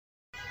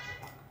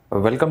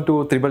Welcome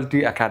to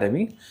TTT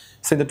Academy.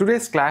 So in the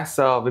today's class,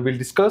 we will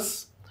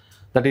discuss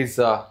that is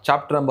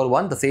chapter number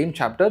 1, the same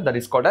chapter that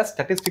is called as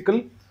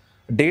Statistical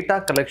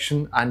Data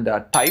Collection and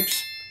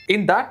Types.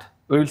 In that,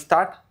 we will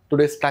start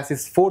today's class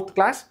is 4th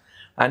class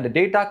and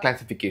data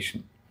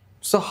classification.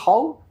 So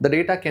how the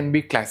data can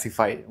be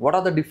classified? What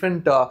are the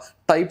different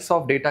types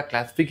of data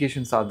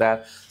classifications are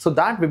there? So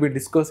that we will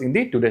discuss in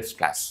the today's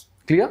class.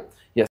 Clear?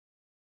 Yes.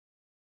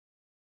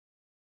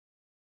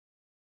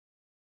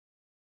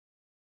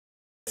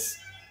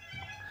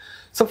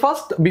 So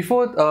first,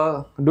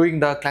 before doing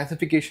the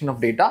classification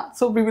of data,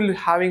 so we will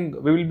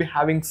be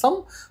having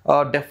some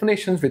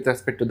definitions with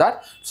respect to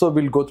that. So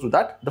we'll go through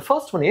that. The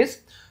first one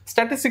is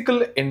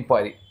statistical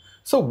inquiry.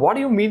 So what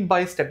do you mean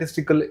by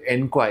statistical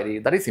inquiry?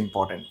 That is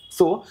important.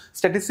 So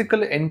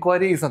statistical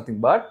inquiry is nothing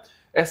but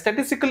a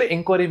statistical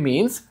inquiry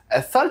means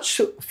a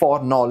search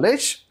for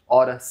knowledge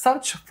or a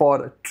search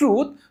for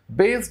truth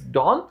based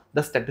on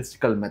the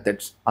statistical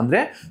methods.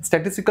 Andre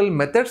statistical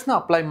methods na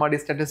apply ಮಾಡಿ,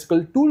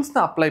 statistical tools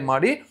na apply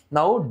ಮಾಡಿ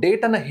ನಾವು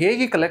data na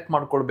ಹೇಗೆ collect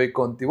ಮಾಡ್ಕೊಳ್ಬೇಕು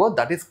ಅಂತೀವೋ,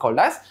 that is called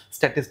as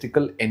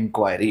statistical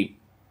inquiry.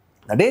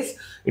 That is,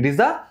 it is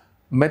the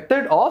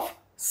method of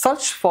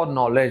search for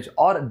knowledge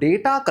or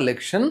data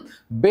collection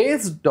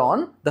based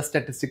on the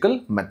statistical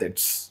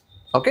methods.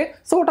 Okay,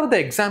 so what are the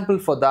example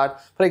for that?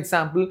 For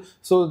example,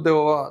 so the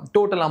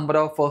total number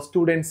of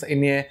students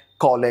in a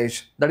college,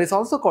 that is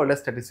also called as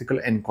statistical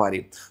inquiry.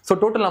 So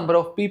total number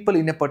of people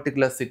in a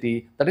particular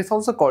city, that is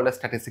also called as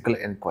statistical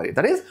inquiry.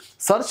 That is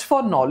search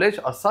for knowledge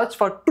or search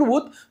for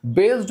truth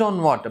based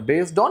on what?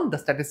 Based on the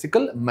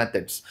statistical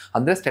methods.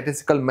 Andre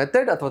statistical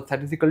method ಅಥವಾ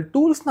statistical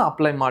tools na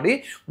apply ಮಾಡಿ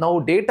ನಾವು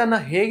data na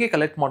ಹೇಗೆ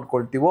collect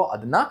ಮಾಡ್ಕೊಳ್ತೀವೋ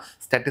ಅದನ್ನ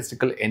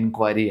statistical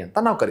inquiry ಅಂತ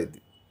ನಾವು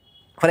ಕರೀತೀವಿ.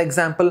 For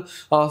example,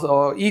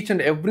 each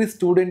and every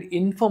student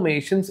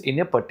informations in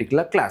a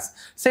particular class.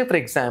 Say for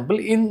example,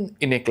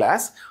 in a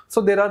class, so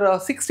there are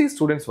 60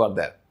 students were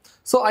there.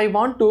 So I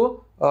want to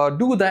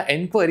do the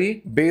inquiry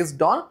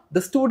based on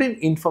the student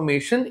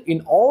information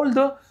in all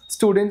the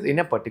students in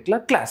a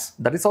particular class.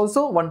 That is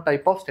also one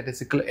type of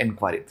statistical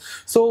inquiry.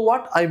 So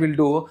what I will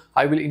do,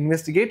 I will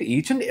investigate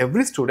each and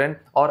every student,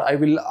 or I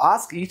will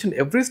ask each and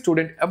every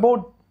student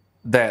about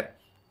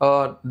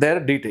their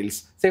details.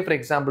 Say for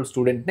example,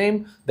 student name,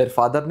 their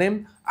father name,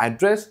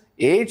 address,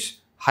 age,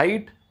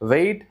 height,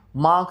 weight,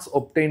 marks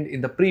obtained in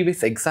the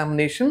previous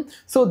examination.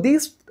 So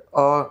these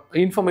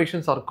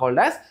informations are called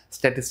as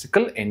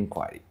statistical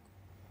inquiry.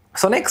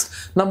 So next,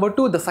 number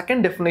 2, the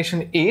second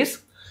definition is,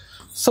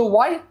 so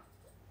why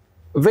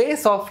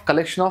ways of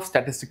collection of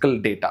statistical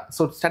data.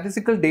 So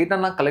statistical data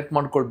na collect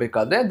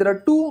ಮಾಡ್ಕೊಳ್ಬೇಕಾದ್ರೆ there are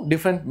 2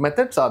 different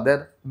methods are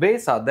there,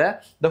 ways are there.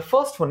 The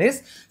first one is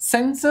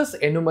census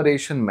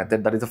enumeration method,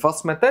 that is the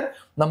first method.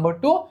 Number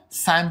 2,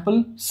 sample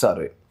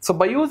survey. So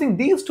by using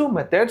these 2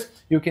 methods,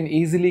 you can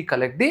easily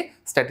collect the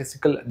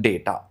statistical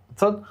data.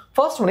 So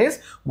first one is,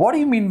 what do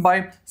you mean by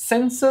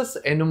census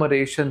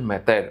enumeration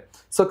method?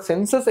 So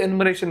census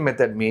enumeration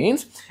method means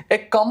a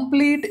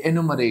complete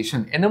enumeration.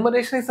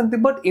 Enumeration is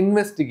something but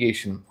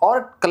investigation or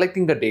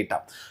collecting the data.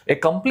 A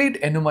complete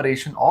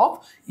enumeration of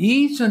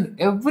each and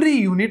every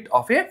unit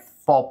of a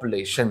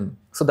population.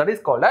 So that is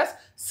called as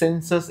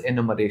census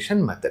enumeration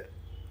method.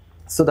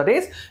 So that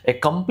is a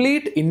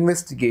complete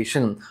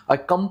investigation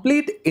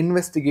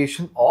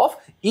of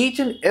each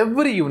and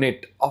every unit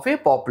of a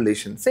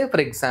population. Say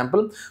for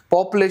example,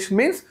 population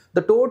means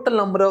the total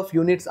number of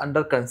units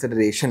under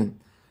consideration.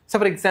 So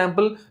for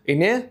example, in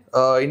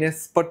a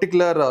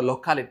particular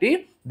locality,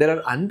 there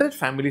are 100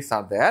 families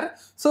are there.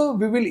 So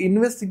we will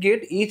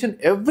investigate each and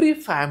every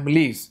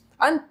families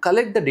and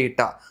collect the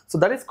data. So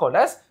that is called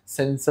as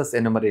census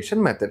enumeration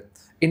method.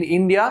 In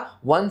India,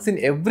 once in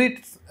every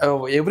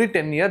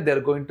 10 years, they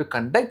are going to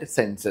conduct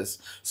census.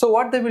 So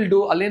what they will do,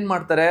 ಅಲ್ಲಿ ಏನು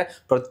ಮಾಡ್ತಾರೆ,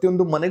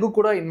 ಪ್ರತಿಯೊಂದು ಮನೆಗೂ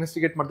ಕೂಡ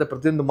investigate ಮಾಡ್ತಾರೆ,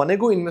 ಪ್ರತಿಯೊಂದು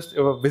ಮನೆಗೂ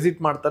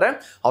visit ಮಾಡ್ತಾರೆ,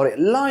 ಅವರ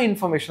ಎಲ್ಲ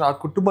ಇನ್ಫಾರ್ಮೇಷನ್, ಆ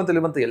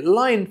ಕುಟುಂಬದಲ್ಲಿರುವಂಥ ಎಲ್ಲ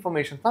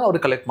ಇನ್ಫಾರ್ಮೇಷನ್ಸ್ನ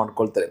ಅವರು ಕಲೆಕ್ಟ್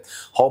ಮಾಡ್ಕೊಳ್ತಾರೆ.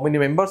 How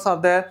many members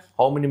are there,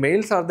 how many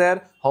mails are there,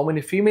 how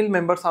many female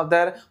members are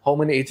there, how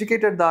many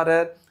educated are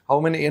there, how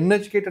many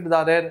uneducated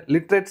are there,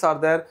 literates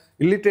are there,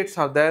 illiterates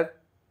are there.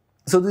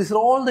 So these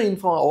are all the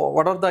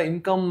what are the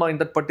income in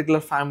that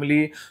particular family.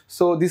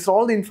 So these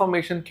all the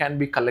information can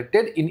be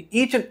collected in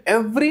each and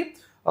every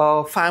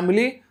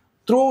family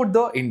throughout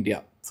the India.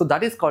 So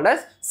that is called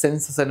as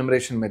census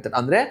enumeration method.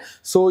 Andre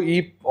so ee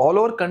all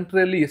over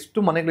country alli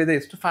ಎಷ್ಟು ಮನೆಗಳಿದೆ,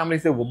 ಎಷ್ಟು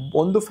families ಇದೆ,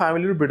 ಒಂದು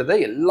family ಬಿಡದೆ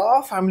ಎಲ್ಲಾ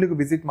ಫ್ಯಾಮಿಲಿಗೂ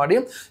visit ಮಾಡಿ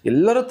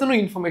ಎಲ್ಲರ ಹತ್ರನೂ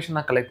information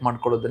ನ ಕಲೆಕ್ಟ್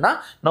ಮಾಡ್ಕೊಳ್ಳೋದನ್ನ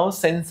ನಾವು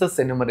ಸೆನ್ಸಸ್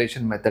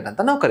ಎನ್ಯುಮರೇಷನ್ ಮೆಥಡ್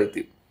ಅಂತ ನಾವು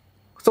ಕರಿತೀವಿ.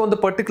 ಸೊ ಒಂದು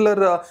ಪರ್ಟಿಕ್ಯುಲರ್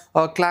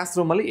ಕ್ಲಾಸ್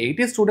ರೂಮ್ ಅಲ್ಲಿ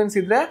 80 ಸ್ಟೂಡೆಂಟ್ಸ್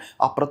ಇದ್ರೆ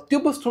ಆ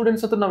ಪ್ರತಿಯೊಬ್ಬ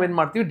ಸ್ಟೂಡೆಂಟ್ಸ್ ಹತ್ರ ನಾವೇನ್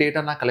ಮಾಡ್ತೀವಿ,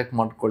 ಡೇಟಾನ ಕಲೆಕ್ಟ್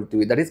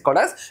ಮಾಡ್ಕೊಳ್ತೀವಿ. That is called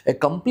as A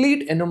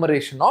complete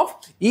enumeration of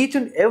each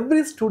and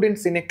every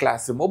students in a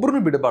class room.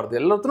 ಒಬ್ರು ಬಿಡಬಾರ್ದು,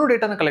 ಎಲ್ಲರತ್ರನೂ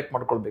ಡೇಟಾನ ಕಲೆಕ್ಟ್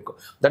ಮಾಡ್ಕೊಳ್ಬೇಕು.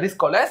 That is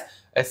called as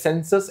A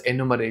census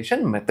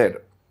enumeration method.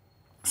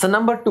 So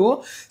number 2,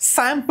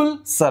 sample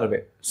survey.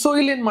 So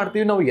ಇಲ್ಲಿ ಏನ್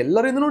ಮಾಡ್ತೀವಿ, ನಾವು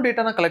ಎಲ್ಲರಿಂದನೂ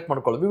ಡೇಟಾನ collect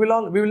ಮಾಡ್ಕೊಳ್ಳೋದು.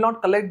 We will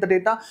not collect the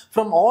data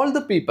from all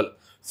the people.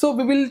 So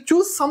we will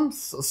choose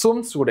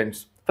some students.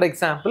 For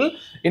example,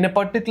 in a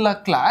particular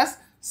class,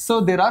 so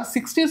there are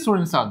 60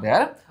 students are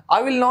there.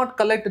 I will not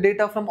collect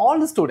data from all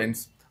the students.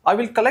 I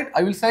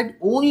will select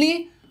only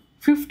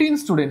 15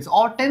 students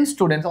or 10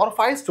 students or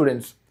 5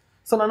 students.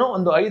 So ನಾನು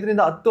ಒಂದು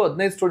 5ರಿಂದ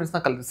 10-15 ಸ್ಟೂಡೆಂಟ್ಸ್ನ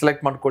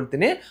select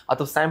ಮಾಡ್ಕೊಳ್ತೀನಿ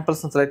ಅಥವಾ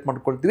ಸ್ಯಾಂಪಲ್ಸ್ನ select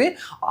ಮಾಡ್ಕೊಳ್ತೀವಿ.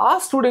 ಆ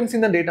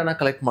ಸ್ಟೂಡೆಂಟ್ಸಿಂದ ಡೇಟಾನ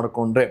collect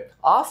ಮಾಡ್ಕೊಂಡ್ರೆ,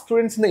 ಆ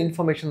ಸ್ಟೂಡೆಂಟ್ಸಿಂದ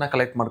ಇನ್ಫಾರ್ಮೇಷನ್ನ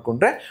collect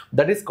ಮಾಡ್ಕೊಂಡ್ರೆ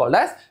that is called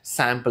as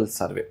sample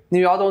survey.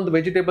 ನೀವು ಯಾವುದೋ ಒಂದು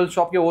ವೆಜಿಟೇಬಲ್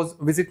ಶಾಪ್ಗೆ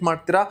ವಿಸಿಟ್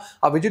ಮಾಡ್ತೀರಾ,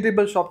 ಆ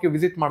ವೆಜಿಟೇಬಲ್ ಶಾಪ್ಗೆ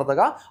ವಿಸಿಟ್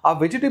ಮಾಡಿದಾಗ ಆ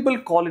ವೆಜಿಟೇಬಲ್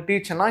ಕ್ವಾಲಿಟಿ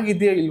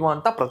ಚೆನ್ನಾಗಿದೆಯಾ ಇಲ್ವಾ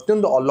ಅಂತ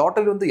ಪ್ರತಿಯೊಂದು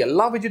ಲಾಟಲ್ಲಿರುವಂಥ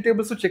ಎಲ್ಲ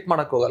ವೆಜಿಟೇಬಲ್ಸು ಚೆಕ್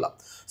ಮಾಡೋಕ್ಕೆ ಹೋಗಲ್ಲ.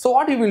 So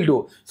what you will do,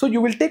 so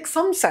you will take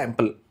some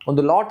sample.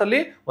 ಒಂದು ಲಾಟಲ್ಲಿ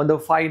ಒಂದು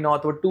 5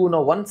 ಅಥವಾ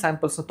 2 1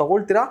 ಸ್ಯಾಂಪಲ್ಸ್ನ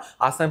ತಗೊಳ್ತೀರಾ,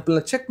 ಆ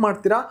ಸ್ಯಾಂಪಲ್ನ ಚೆಕ್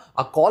ಮಾಡ್ತೀರಾ,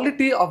 ಆ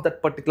quality of that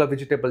particular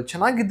vegetable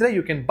ಚೆನ್ನಾಗಿದ್ರೆ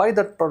you can buy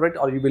that product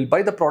are you will buy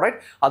the product,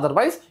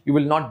 otherwise you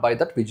will not by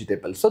that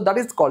vegetable. So that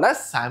is called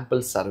as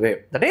sample survey.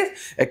 That is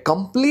A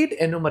complete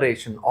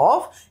enumeration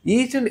of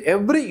each and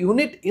every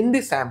unit in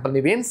the sample.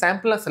 ನೀವೇನು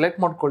ಸ್ಯಾಂಪಲ್ನ select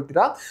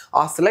ಮಾಡ್ಕೊಳ್ತೀರಾ,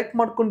 ಆ select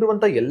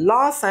ಮಾಡ್ಕೊಂಡಿರುವಂಥ ಎಲ್ಲ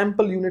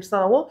sample ಯೂನಿಟ್ಸ್ನ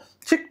ನಾವು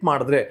check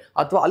ಮಾಡಿದ್ರೆ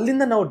ಅಥವಾ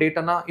ಅಲ್ಲಿಂದ ನಾವು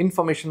ಡೇಟಾನ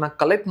ಇನ್ಫಾರ್ಮೇಷನ್ನ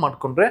collect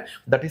ಮಾಡ್ಕೊಂಡ್ರೆ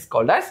that is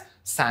called as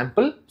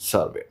sample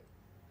survey.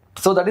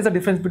 So that is the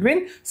difference between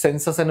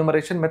census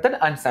enumeration method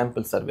and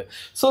sample survey.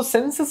 So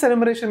census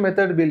enumeration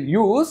method will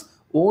use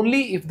only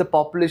if the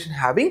population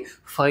having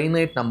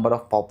finite number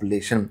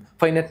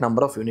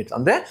of units.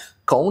 ಅಂದ್ರೆ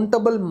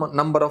countable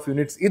number of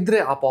units ಇದ್ರೆ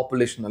ಆ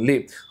population ಅಲ್ಲಿ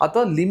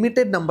ಅಥವಾ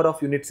limited number of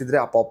units ಇದ್ರೆ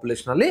ಆ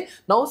population ಅಲ್ಲಿ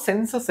ನಾವು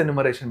census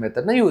enumeration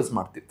method ನ ಯೂಸ್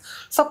ಮಾಡ್ತೀವಿ.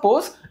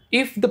 Suppose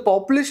if the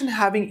population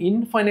having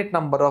infinite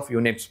number of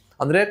units,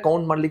 ಅಂದ್ರೆ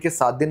ಕೌಂಟ್ ಮಾಡ್ಲಿಕ್ಕೆ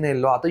ಸಾಧ್ಯನೇ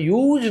ಇಲ್ವಾ ಅಥವಾ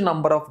huge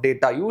number of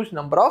data, huge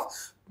number of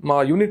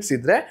units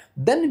ಇದ್ರೆ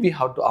then we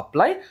have to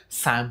apply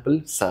sample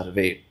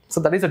survey. So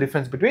that is the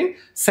difference between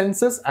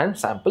census and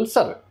sample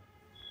survey.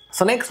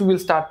 So next we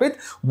will start with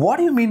what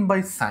do you mean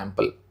by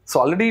sample. So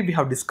already we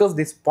have discussed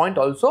this point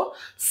also.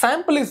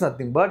 Sample is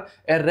nothing but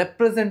a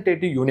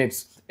representative units,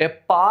 a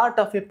part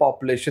of a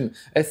population,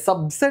 a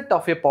subset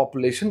of a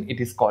population, it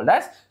is called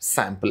as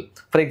sample.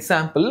 For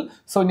example,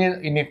 so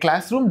in a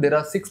classroom there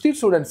are 60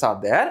 students are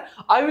there.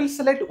 I will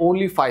select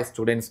only 5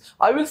 students.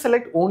 I will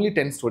select only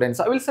 10 students.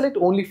 I will select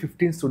only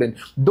 15 students.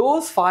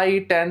 Those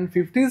 5, 10,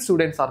 15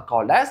 students are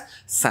called as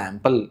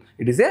sample.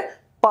 It is a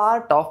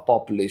part of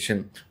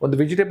population. ಒಂದು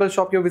vegetable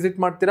ಶಾಪ್ಗೆ visit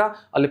ಮಾಡ್ತೀರಾ,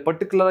 ಅಲ್ಲಿ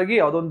particular ಆಗಿ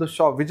ಯಾವುದೊಂದು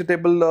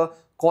vegetable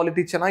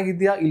quality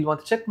ಚೆನ್ನಾಗಿದೆಯಾ ಇಲ್ವಾ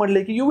ಅಂತ check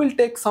ಮಾಡಲಿಕ್ಕೆ you will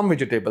take some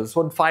vegetables,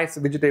 ಒಂದು 5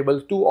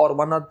 ವೆಜಿಟೇಬಲ್ಸ್, 2 or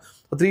 1 or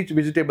 3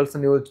 ವೆಜಿಟೇಬಲ್ಸ್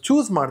ನೀವು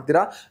ಚೂಸ್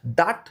ಮಾಡ್ತೀರಾ.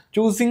 That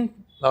choosing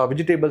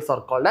vegetables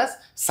are called as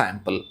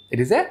sample.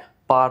 It is A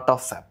part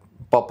of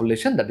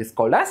population that is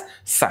called as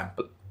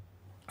sample.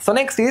 So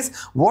next is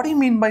what do you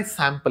mean by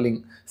sampling?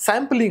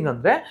 Sampling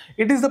andre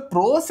it is the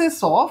process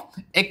of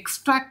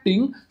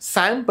extracting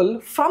sample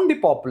from the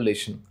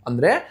population.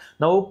 Andre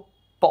ನಾವು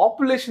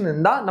population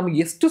ಇಂದ ನಮಗೆ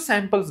ಎಷ್ಟು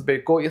samples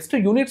ಬೇಕೋ, ಎಷ್ಟು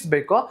units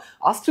ಬೇಕೋ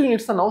ಅಷ್ಟು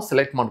ಯೂನಿಟ್ಸ್ನ ನಾವು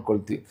select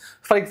ಮಾಡ್ಕೊಳ್ತೀವಿ.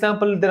 For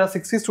example there are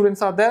 60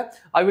 students are there,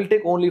 I will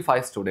take only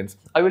 5 students,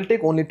 I will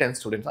take only 10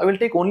 students, I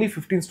will take only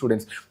 15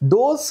 students.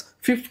 Those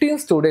 15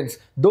 students,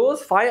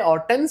 those 5 or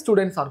 10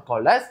 students are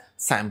called as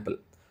sample.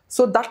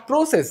 So that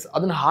process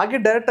ಅದನ್ನು ಹಾಗೆ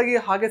ಡೈರೆಕ್ಟಾಗಿ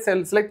ಹಾಗೆ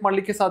select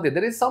ಮಾಡಲಿಕ್ಕೆ ಸಾಧ್ಯ.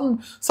 There is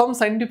some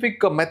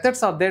scientific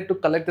methods are there to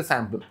collect a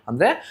sample.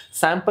 ಅಂದರೆ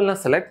ಸ್ಯಾಂಪಲ್ನ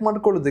select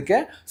ಮಾಡ್ಕೊಳ್ಳೋದಕ್ಕೆ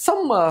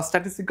some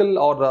statistical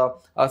R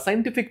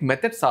scientific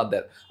methods are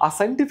there. ಆ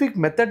scientific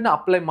ಮೆಥಡ್ನ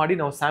apply ಮಾಡಿ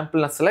ನಾವು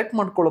ಸ್ಯಾಂಪಲ್ನ ಸೆಲೆಕ್ಟ್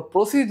ಮಾಡ್ಕೊಳ್ಳೋ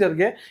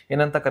ಪ್ರೊಸೀಜರ್ಗೆ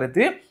ಏನಂತ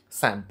ಕರಿತೀವಿ?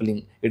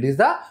 Sampling. It is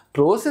the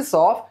process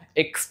of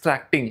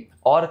extracting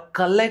or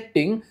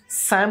collecting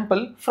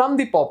sample from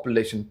the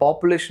population.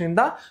 Population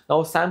ಇಂದ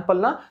ನಾವು ಸ್ಯಾಂಪಲ್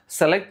ನ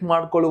ಸೆಲೆಕ್ಟ್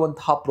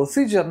ಮಾಡ್ಕೊಳ್ಳುವಂತಹ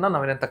ಪ್ರೊಸೀಜರ್ ನ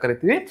ನಾವೇನಂತ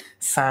ಕರಿತೀವಿ?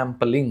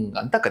 ಸ್ಯಾಂಪಲಿಂಗ್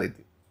ಅಂತ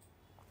ಕರಿತೀವಿ.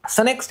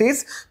 So next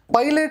is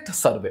pilot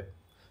survey.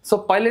 So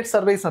pilot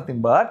survey is nothing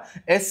but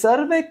a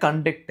survey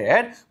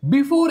conducted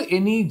before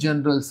any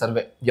general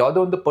survey. ಯಾವುದೋ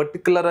ಒಂದು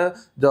ಪರ್ಟಿಕ್ಯುಲರ್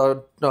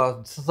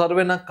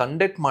ಸರ್ವೆನ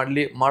ಕಂಡಕ್ಟ್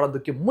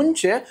ಮಾಡೋದಕ್ಕೆ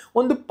ಮುಂಚೆ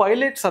ಒಂದು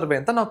ಪೈಲಟ್ ಸರ್ವೆ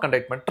ಅಂತ ನಾವು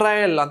ಕಂಡಕ್ಟ್ ಮಾಡಿ,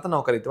 ಟ್ರಯಲ್ ಅಂತ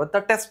ನಾವು ಕರಿತೀವಿ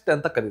ಅಥವಾ ಟೆಸ್ಟ್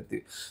ಅಂತ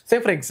ಕರಿತೀವಿ.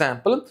 ಸೇ ಫಾರ್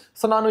ಎಕ್ಸಾಂಪಲ್,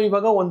 ಸೊ ನಾನು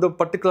ಇವಾಗ ಒಂದು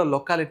ಪರ್ಟಿಕ್ಯುಲರ್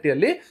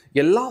ಲೊಕ್ಯಾಲಿಟಿಯಲ್ಲಿ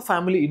ಎಲ್ಲ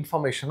ಫ್ಯಾಮಿಲಿ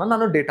ಇನ್ಫಾರ್ಮೇಷನ್ನ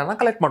ನಾನು ಡೇಟಾನ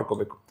ಕಲೆಕ್ಟ್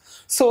ಮಾಡ್ಕೋಬೇಕು.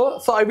 So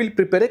I will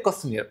prepare A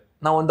ಕ್ವಶನಿಯರ್.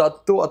 ನಾವು ಒಂದು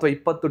 10 ಅಥವಾ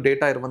 20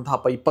 ಡೇಟಾ ಇರುವಂತಹ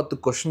 20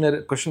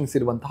 ಕ್ವಶನ್ಸ್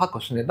ಇರುವಂತಹ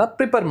ಕ್ವಶನಿಯರ್ನ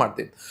ಪ್ರಿಪೇರ್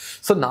ಮಾಡ್ತೀನಿ.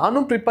 ಸೊ ನಾನು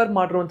ಪ್ರಿಪೇರ್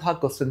ಮಾಡಿರುವಂತಹ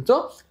ಕ್ವಶನ್ಸು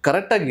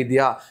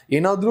ಕರೆಕ್ಟಾಗಿದೆಯಾ,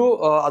 ಏನಾದರೂ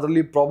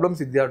ಅದರಲ್ಲಿ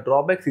ಪ್ರಾಬ್ಲಮ್ಸ್ ಇದೆಯಾ,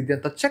 ಡ್ರಾಬ್ಯಾಕ್ಸ್ ಇದೆಯಾ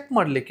ಅಂತ ಚೆಕ್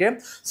ಮಾಡಲಿಕ್ಕೆ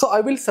so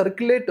I will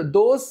circulate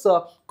those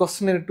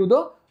ಕ್ವಶನಿಯರ್ to the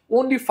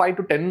only 5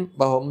 to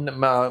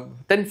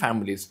 10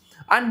 families,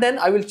 and then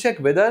I will check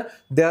whether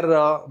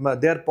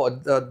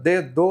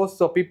those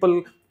people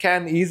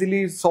can easily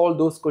solve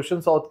those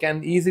questions or can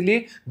easily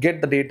get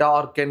the data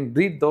or can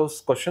read those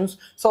questions.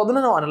 So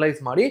adana now analyze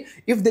ಮಾಡಿ,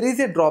 if there is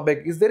a drawback,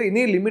 is there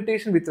any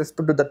limitation with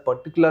respect to that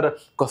particular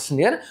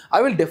questionnaire,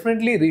 I will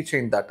definitely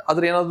rechange that.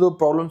 ಅದರ ಏನಾದರೂ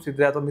problems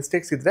ಇದ್ರೆ ಅಥವಾ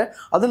mistakes ಇದ್ರೆ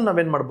ಅದನ್ನ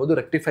ನಾವೇನು ಮಾಡ್ಬೋದು?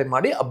 Rectify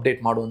ಮಾಡಿ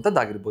ಅಪ್ಡೇಟ್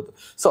ಮಾಡುವಂಥದ್ದಾಗಿರ್ಬೋದು.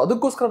 ಸೊ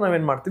ಅದಕ್ಕೋಸ್ಕರ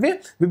ನಾವೇನು ಮಾಡ್ತೀವಿ?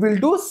 we will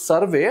do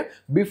survey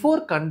before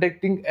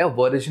conducting a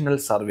original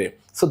survey.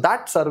 So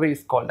that survey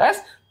is called as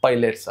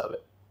pilot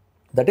survey.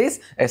 That is,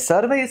 a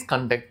survey is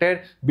conducted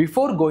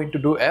before going to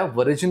do a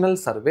original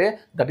survey,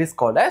 that is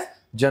called as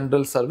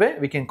general survey,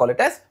 we can call it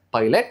as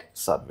pilot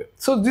survey.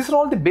 So these are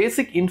all the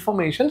basic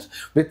informations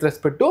with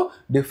respect to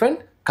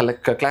different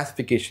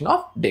classification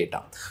of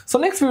data. So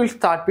next we will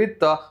start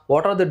with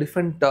what are the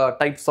different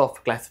types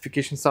of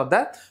classifications are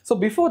there. So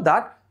before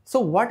that, so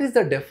what is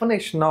the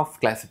definition of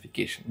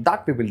classification?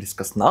 That we will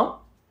discuss now.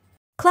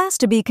 Class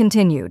to be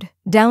continued.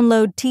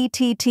 Download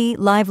TTT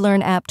Live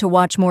Learn app to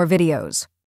watch more videos.